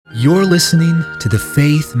You're listening to the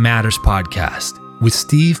Faith Matters Podcast with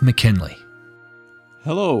Steve McKinley.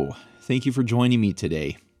 Hello, thank you for joining me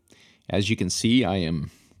today. As you can see, I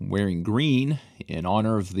am wearing green in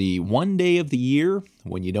honor of the one day of the year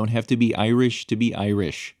when you don't have to be Irish to be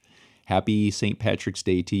Irish. Happy St. Patrick's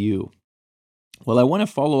Day to you. Well, I want to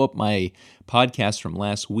follow up my podcast from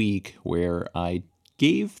last week where I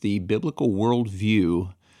gave the biblical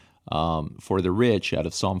worldview for the rich out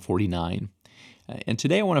of Psalm 49. And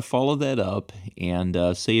today I want to follow that up and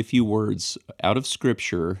say a few words out of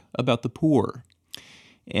Scripture about the poor.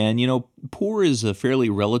 And, poor is a fairly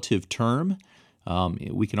relative term.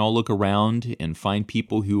 We can all look around and find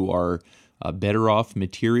people who are better off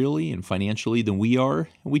materially and financially than we are.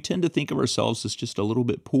 And we tend to think of ourselves as just a little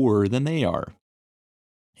bit poorer than they are.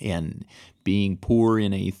 And being poor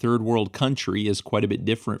in a third world country is quite a bit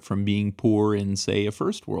different from being poor in, say, a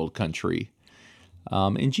first world country.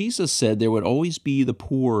 And Jesus said there would always be the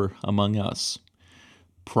poor among us.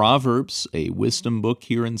 Proverbs, a wisdom book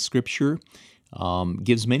here in Scripture,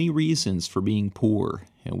 gives many reasons for being poor.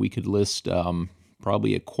 And we could list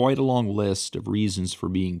probably quite a long list of reasons for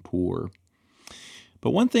being poor.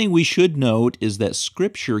 But one thing we should note is that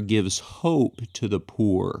Scripture gives hope to the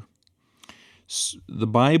poor. The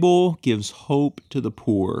Bible gives hope to the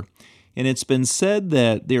poor. And it's been said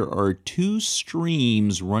that there are two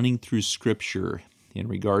streams running through Scripture in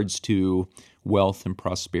regards to wealth and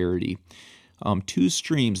prosperity. Two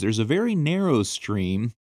streams. There's a very narrow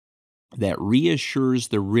stream that reassures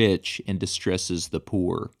the rich and distresses the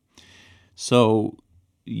poor. So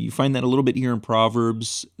you find that a little bit here in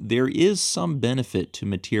Proverbs. There is some benefit to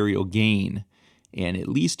material gain, and at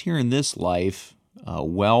least here in this life,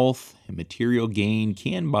 wealth and material gain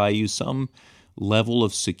can buy you some level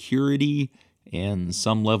of security and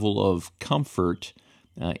some level of comfort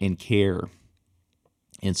and care.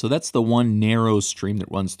 And so that's the one narrow stream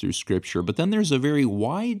that runs through Scripture. But then there's a very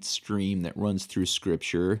wide stream that runs through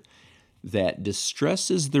Scripture that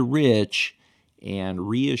distresses the rich and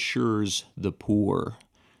reassures the poor.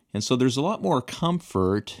 And so there's a lot more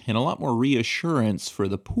comfort and a lot more reassurance for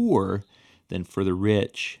the poor than for the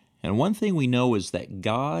rich. And one thing we know is that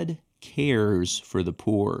God cares for the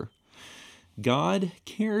poor. God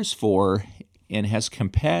cares for and has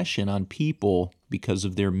compassion on people because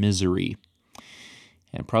of their misery.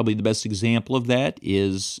 And probably the best example of that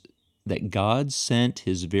is that God sent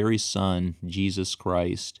His very Son, Jesus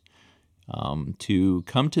Christ, to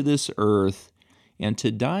come to this earth and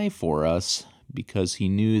to die for us because He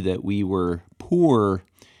knew that we were poor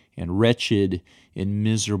and wretched and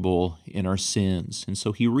miserable in our sins. And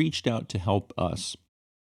so He reached out to help us.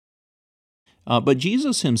 But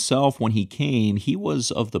Jesus Himself, when He came, He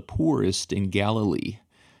was of the poorest in Galilee.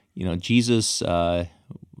 Jesus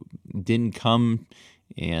didn't come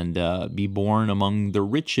and be born among the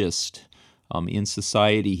richest in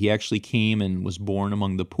society. He actually came and was born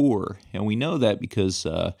among the poor. And we know that because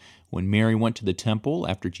when Mary went to the temple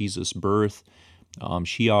after Jesus' birth,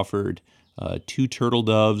 she offered 2 turtle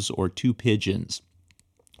doves or 2 pigeons,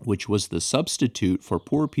 which was the substitute for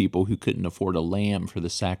poor people who couldn't afford a lamb for the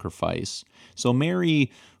sacrifice. So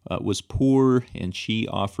Mary was poor, and she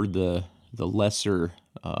offered the lesser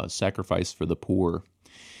sacrifice for the poor.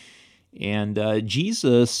 And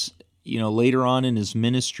Jesus, later on in His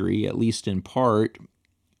ministry, at least in part,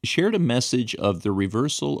 shared a message of the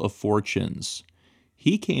reversal of fortunes.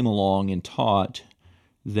 He came along and taught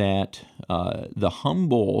that the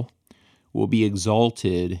humble will be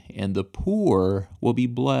exalted and the poor will be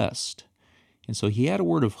blessed. And so He had a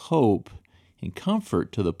word of hope and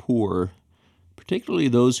comfort to the poor, particularly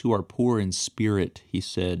those who are poor in spirit, He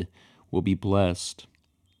said, will be blessed.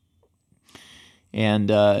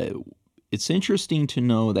 And it's interesting to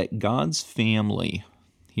know that God's family,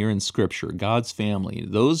 here in Scripture, God's family,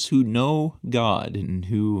 those who know God and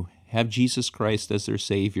who have Jesus Christ as their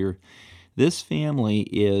Savior, this family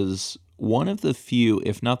is one of the few,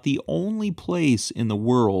 if not the only place in the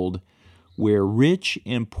world where rich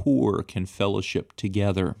and poor can fellowship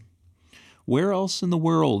together. Where else in the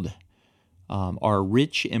world are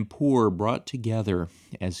rich and poor brought together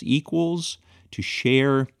as equals to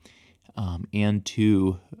share and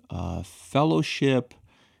to fellowship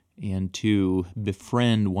and to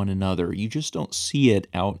befriend one another? You just don't see it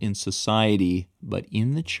out in society, but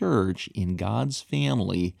in the church, in God's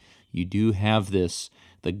family, you do have this.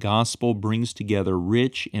 The gospel brings together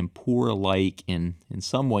rich and poor alike and in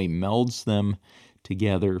some way melds them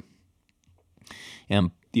together.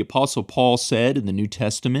 And the Apostle Paul said in the New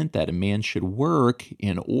Testament that a man should work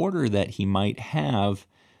in order that he might have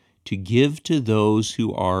to give to those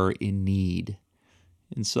who are in need.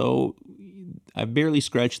 And so I've barely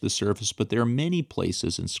scratched the surface, but there are many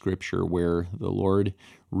places in Scripture where the Lord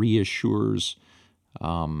reassures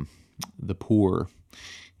the poor.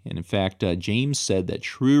 And in fact, James said that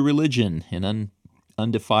true religion and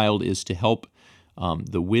undefiled is to help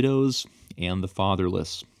the widows and the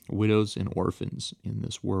fatherless, widows and orphans in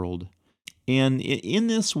this world. And in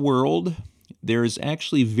this world, there is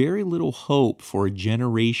actually very little hope for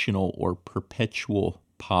generational or perpetual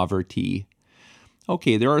poverty.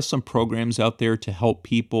 Okay, there are some programs out there to help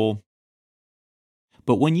people,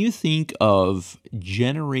 but when you think of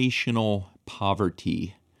generational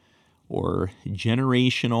poverty or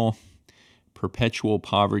generational perpetual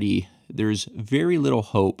poverty, there's very little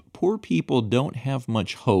hope. Poor people don't have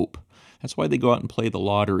much hope. That's why they go out and play the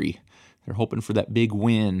lottery. They're hoping for that big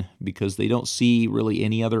win because they don't see really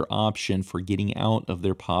any other option for getting out of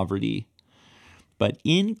their poverty. But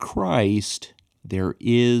in Christ, there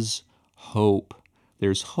is hope.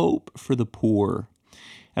 There's hope for the poor.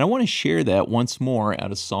 And I want to share that once more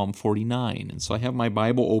out of Psalm 49. And so I have my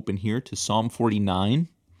Bible open here to Psalm 49.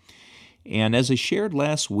 And as I shared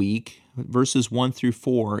last week, verses 1 through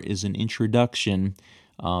 4 is an introduction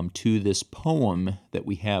to this poem that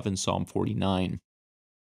we have in Psalm 49.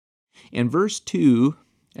 And verse 2,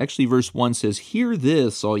 actually verse 1 says, "Hear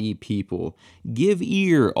this, all ye people, give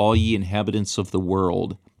ear, all ye inhabitants of the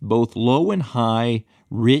world, both low and high,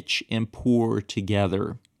 rich and poor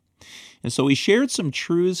together." And so he shared some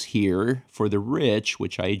truths here for the rich,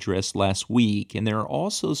 which I addressed last week, and there are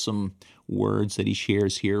also some words that he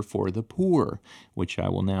shares here for the poor, which I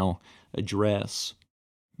will now address.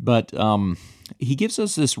 But he gives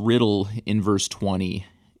us this riddle in verse 20.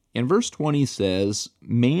 And verse 20 says,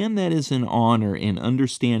 "Man that is in honor and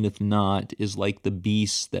understandeth not is like the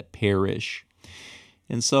beasts that perish."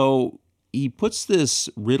 And so he puts this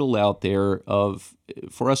riddle out there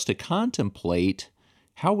for us to contemplate.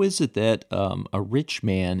 How is it that a rich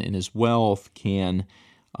man in his wealth can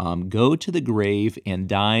go to the grave and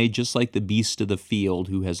die just like the beast of the field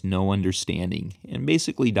who has no understanding, and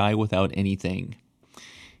basically die without anything?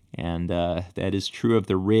 And that is true of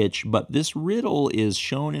the rich, but this riddle is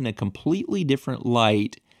shown in a completely different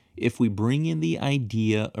light if we bring in the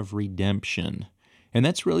idea of redemption. And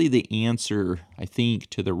that's really the answer, I think,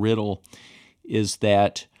 to the riddle, is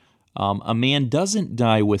that a man doesn't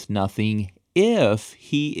die with nothing if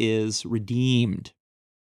he is redeemed.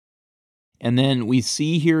 And then we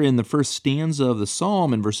see here in the first stanza of the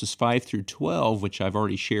psalm in verses 5 through 12, which I've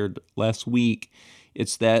already shared last week,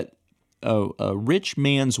 it's that a rich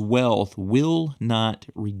man's wealth will not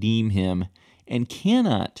redeem him and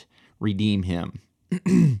cannot redeem him.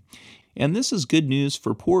 And this is good news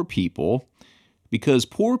for poor people because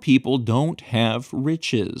poor people don't have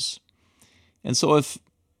riches. And so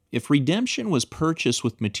if redemption was purchased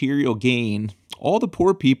with material gain, all the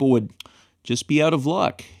poor people would just be out of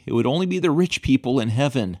luck. It would only be the rich people in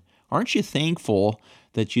heaven. Aren't you thankful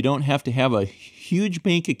that you don't have to have a huge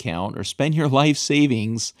bank account or spend your life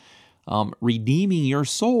savings redeeming your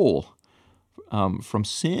soul from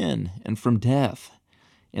sin and from death?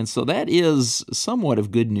 And so that is somewhat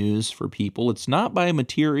of good news for people. It's not by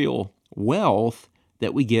material wealth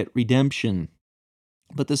that we get redemption.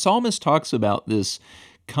 But the psalmist talks about this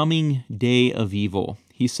coming day of evil.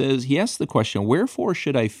 He asks the question, "Wherefore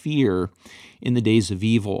should I fear in the days of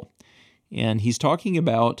evil?" And he's talking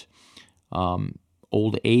about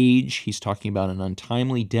old age. He's talking about an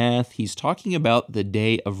untimely death. He's talking about the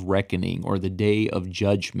day of reckoning or the day of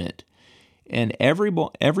judgment. And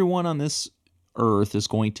everyone on this earth is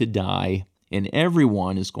going to die, and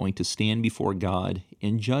everyone is going to stand before God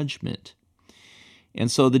in judgment. And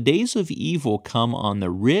so the days of evil come on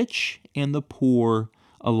the rich and the poor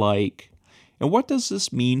alike. And what does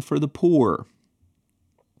this mean for the poor?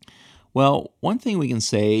 Well, one thing we can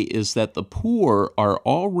say is that the poor are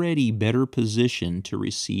already better positioned to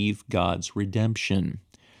receive God's redemption.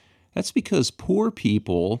 That's because poor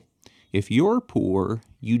people, if you're poor,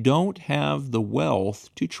 you don't have the wealth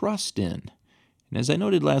to trust in. And as I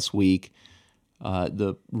noted last week,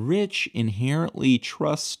 the rich inherently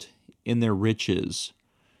trust in their riches.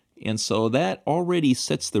 And so that already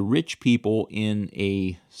sets the rich people in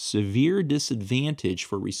a severe disadvantage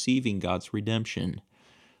for receiving God's redemption.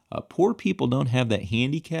 Poor people don't have that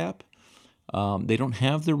handicap. They don't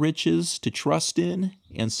have the riches to trust in.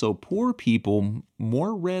 And so poor people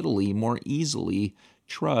more readily, more easily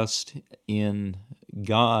trust in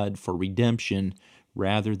God for redemption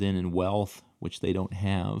rather than in wealth, which they don't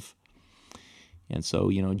have. And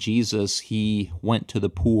so, Jesus, he went to the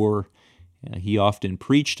poor. He often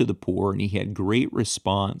preached to the poor, and he had great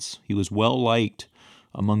response. He was well liked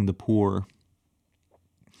among the poor.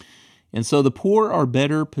 And so the poor are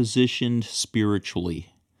better positioned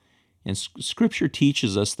spiritually. And Scripture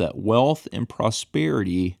teaches us that wealth and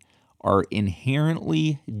prosperity are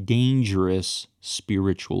inherently dangerous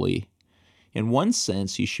spiritually. In one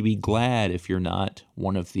sense, you should be glad if you're not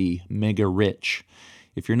one of the mega rich,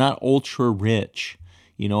 if you're not ultra rich.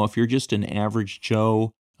 If you're just an average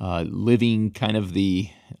Joe, living kind of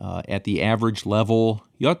at the average level,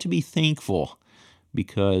 you ought to be thankful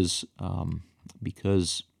because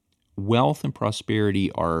wealth and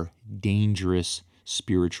prosperity are dangerous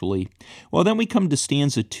spiritually. Well, then we come to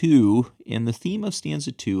stanza 2, and the theme of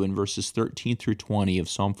stanza 2 in verses 13 through 20 of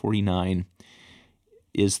Psalm 49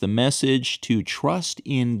 is the message to trust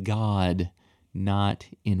in God, not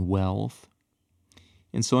in wealth.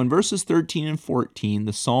 And so in verses 13 and 14,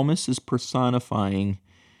 the psalmist is personifying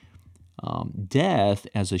death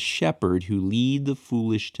as a shepherd who lead the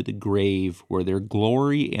foolish to the grave, where their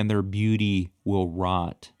glory and their beauty will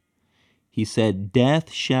rot. He said,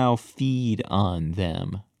 "Death shall feed on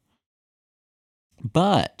them."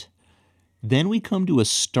 But then we come to a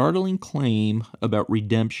startling claim about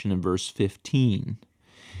redemption in verse 15.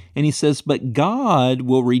 And he says, "But God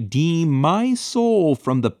will redeem my soul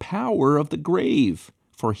from the power of the grave,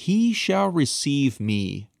 for he shall receive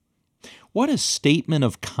me." What a statement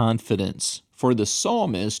of confidence for the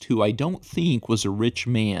psalmist, who I don't think was a rich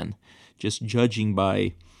man, just judging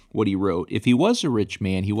by what he wrote. If he was a rich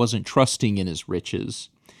man, he wasn't trusting in his riches.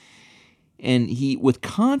 And with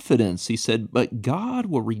confidence, he said, "But God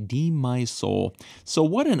will redeem my soul." So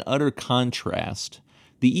what an utter contrast.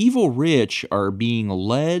 The evil rich are being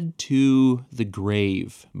led to the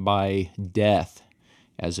grave by death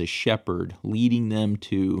as a shepherd, leading them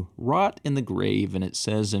to rot in the grave. And it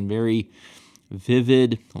says in very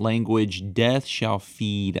vivid language, "Death shall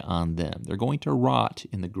feed on them." They're going to rot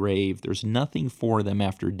in the grave. There's nothing for them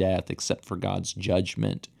after death except for God's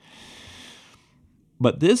judgment.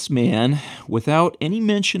 But this man, without any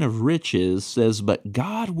mention of riches, says, "But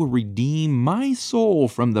God will redeem my soul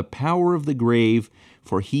from the power of the grave,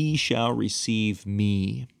 for he shall receive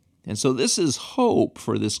me." And so this is hope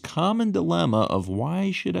for this common dilemma of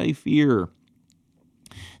why should I fear?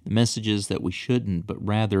 The message is that we shouldn't, but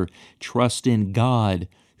rather trust in God,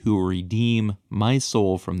 who will redeem my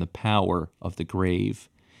soul from the power of the grave.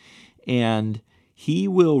 And he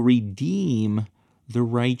will redeem the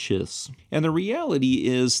righteous. And the reality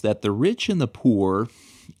is that the rich and the poor,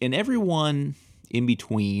 and everyone in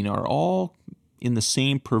between, are all in the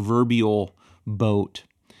same proverbial boat.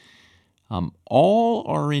 All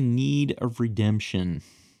are in need of redemption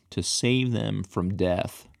to save them from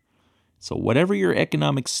death. So whatever your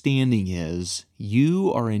economic standing is,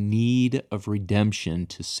 you are in need of redemption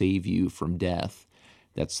to save you from death.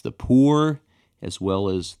 That's the poor as well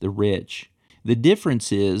as the rich. The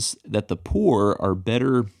difference is that the poor are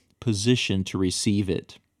better positioned to receive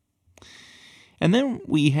it. And then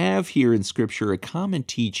we have here in Scripture a common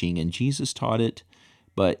teaching, and Jesus taught it,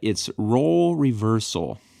 but it's role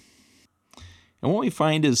reversal. And what we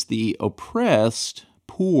find is the oppressed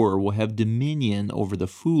poor will have dominion over the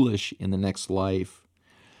foolish in the next life.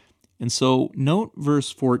 And so note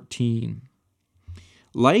verse 14.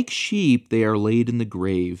 "Like sheep they are laid in the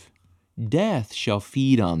grave. Death shall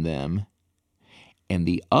feed on them, and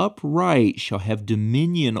the upright shall have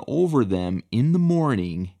dominion over them in the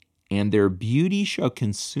morning, and their beauty shall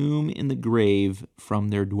consume in the grave from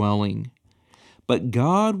their dwelling. But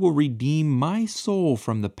God will redeem my soul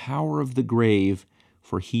from the power of the grave,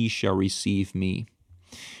 for he shall receive me."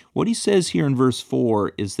 What he says here in verse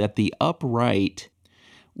 4 is that the upright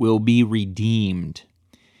will be redeemed,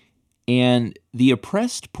 and the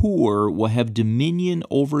oppressed poor will have dominion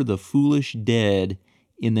over the foolish dead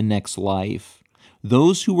in the next life.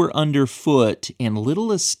 Those who were underfoot and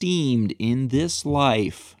little esteemed in this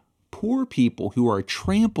life, poor people who are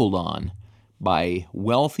trampled on by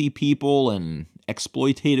wealthy people and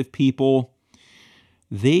exploitative people,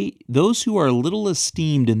 those who are little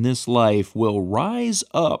esteemed in this life will rise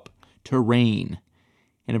up to reign.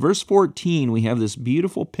 And in verse 14, we have this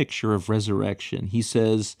beautiful picture of resurrection. He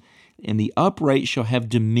says, "And the upright shall have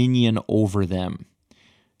dominion over them."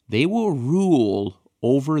 They will rule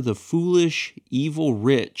over the foolish, evil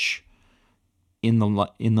rich in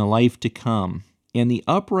the life to come. "And the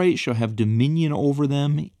upright shall have dominion over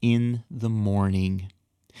them in the morning."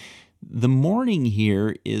 The morning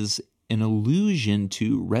here is an allusion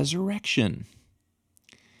to resurrection.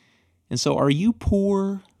 And so are you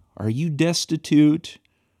poor? Are you destitute?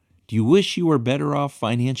 Do you wish you were better off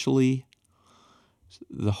financially?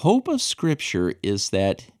 The hope of Scripture is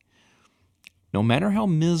that no matter how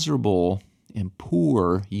miserable and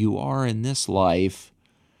poor you are in this life,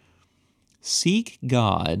 seek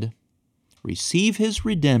God receive his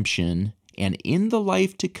redemption, and in the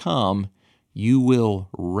life to come, you will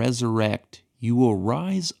resurrect. You will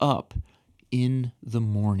rise up in the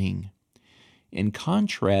morning. In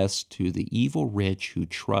contrast to the evil rich who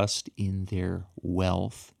trust in their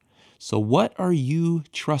wealth. So what are you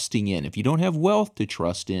trusting in? If you don't have wealth to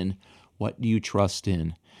trust in, what do you trust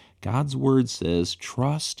in? God's word says,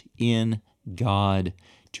 trust in God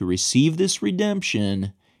to receive this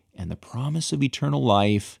redemption and the promise of eternal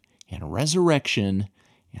life and resurrection.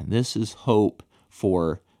 And this is hope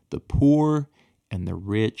for the poor and the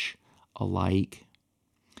rich alike.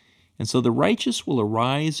 And so the righteous will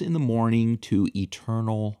arise in the morning to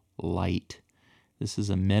eternal light. This is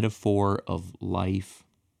a metaphor of life.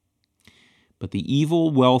 But the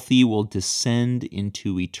evil wealthy will descend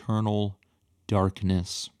into eternal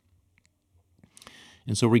darkness.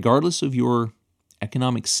 And so regardless of your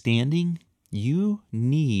economic standing, you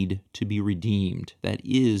need to be redeemed. That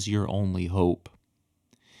is your only hope.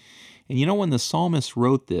 And you know, when the psalmist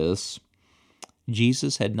wrote this,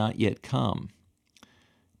 Jesus had not yet come.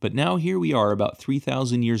 But now here we are about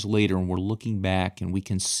 3,000 years later, and we're looking back, and we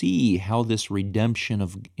can see how this redemption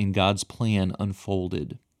in God's plan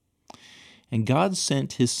unfolded. And God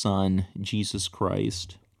sent his Son, Jesus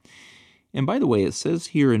Christ. And by the way, it says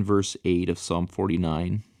here in verse 8 of Psalm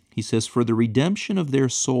 49, he says, "For the redemption of their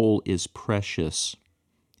soul is precious,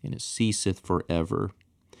 and it ceaseth forever."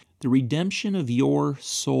 The redemption of your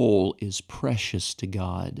soul is precious to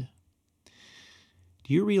God.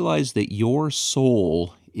 Do you realize that your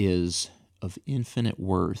soul is of infinite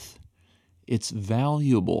worth? It's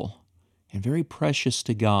valuable and very precious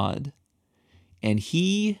to God. And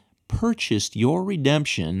he purchased your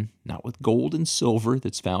redemption, not with gold and silver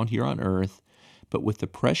that's found here on earth, but with the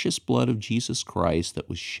precious blood of Jesus Christ that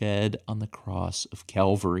was shed on the cross of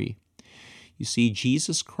Calvary. You see,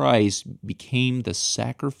 Jesus Christ became the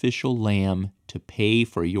sacrificial lamb to pay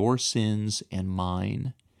for your sins and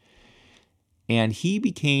mine. And he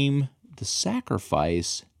became the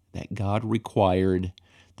sacrifice that God required,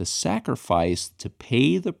 the sacrifice to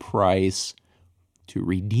pay the price to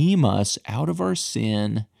redeem us out of our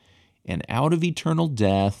sin and out of eternal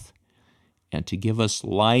death, and to give us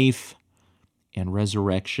life and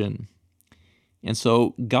resurrection. And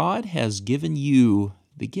so God has given you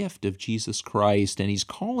the gift of Jesus Christ, and he's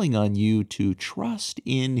calling on you to trust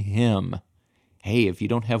in him. Hey, if you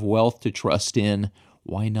don't have wealth to trust in,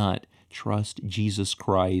 why not trust Jesus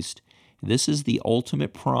Christ? This is the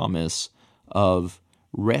ultimate promise of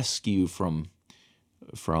rescue from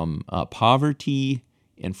poverty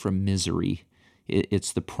and from misery.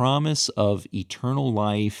 It's the promise of eternal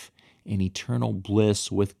life and eternal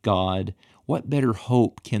bliss with God. What better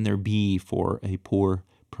hope can there be for a poor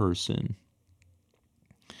person?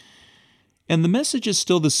 And the message is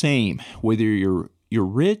still the same, whether you're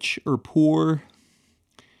rich or poor.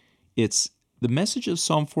 The message of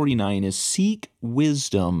Psalm 49 is seek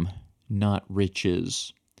wisdom, not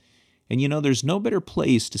riches. And you know, there's no better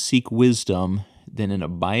place to seek wisdom than in a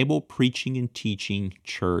Bible preaching and teaching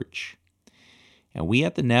church. And we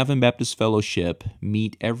at the Navin Baptist Fellowship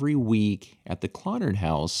meet every week at the Clonard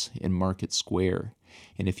House in Market Square.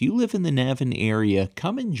 And if you live in the Navin area,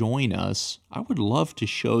 come and join us. I would love to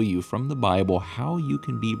show you from the Bible how you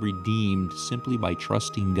can be redeemed simply by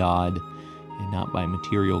trusting God and not by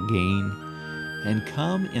material gain. And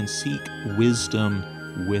come and seek wisdom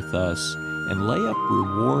with us and lay up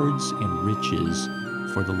rewards and riches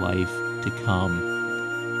for the life to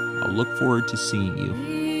come. I'll look forward to seeing you.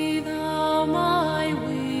 Be thou my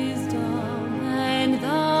wisdom, and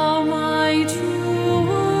thou my true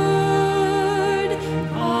word.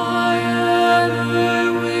 I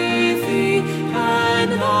am with thee,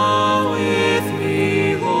 and thou with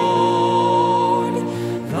me, Lord.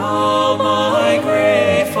 Thou my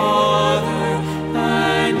great Father,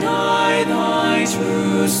 and I thy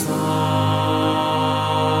true Son.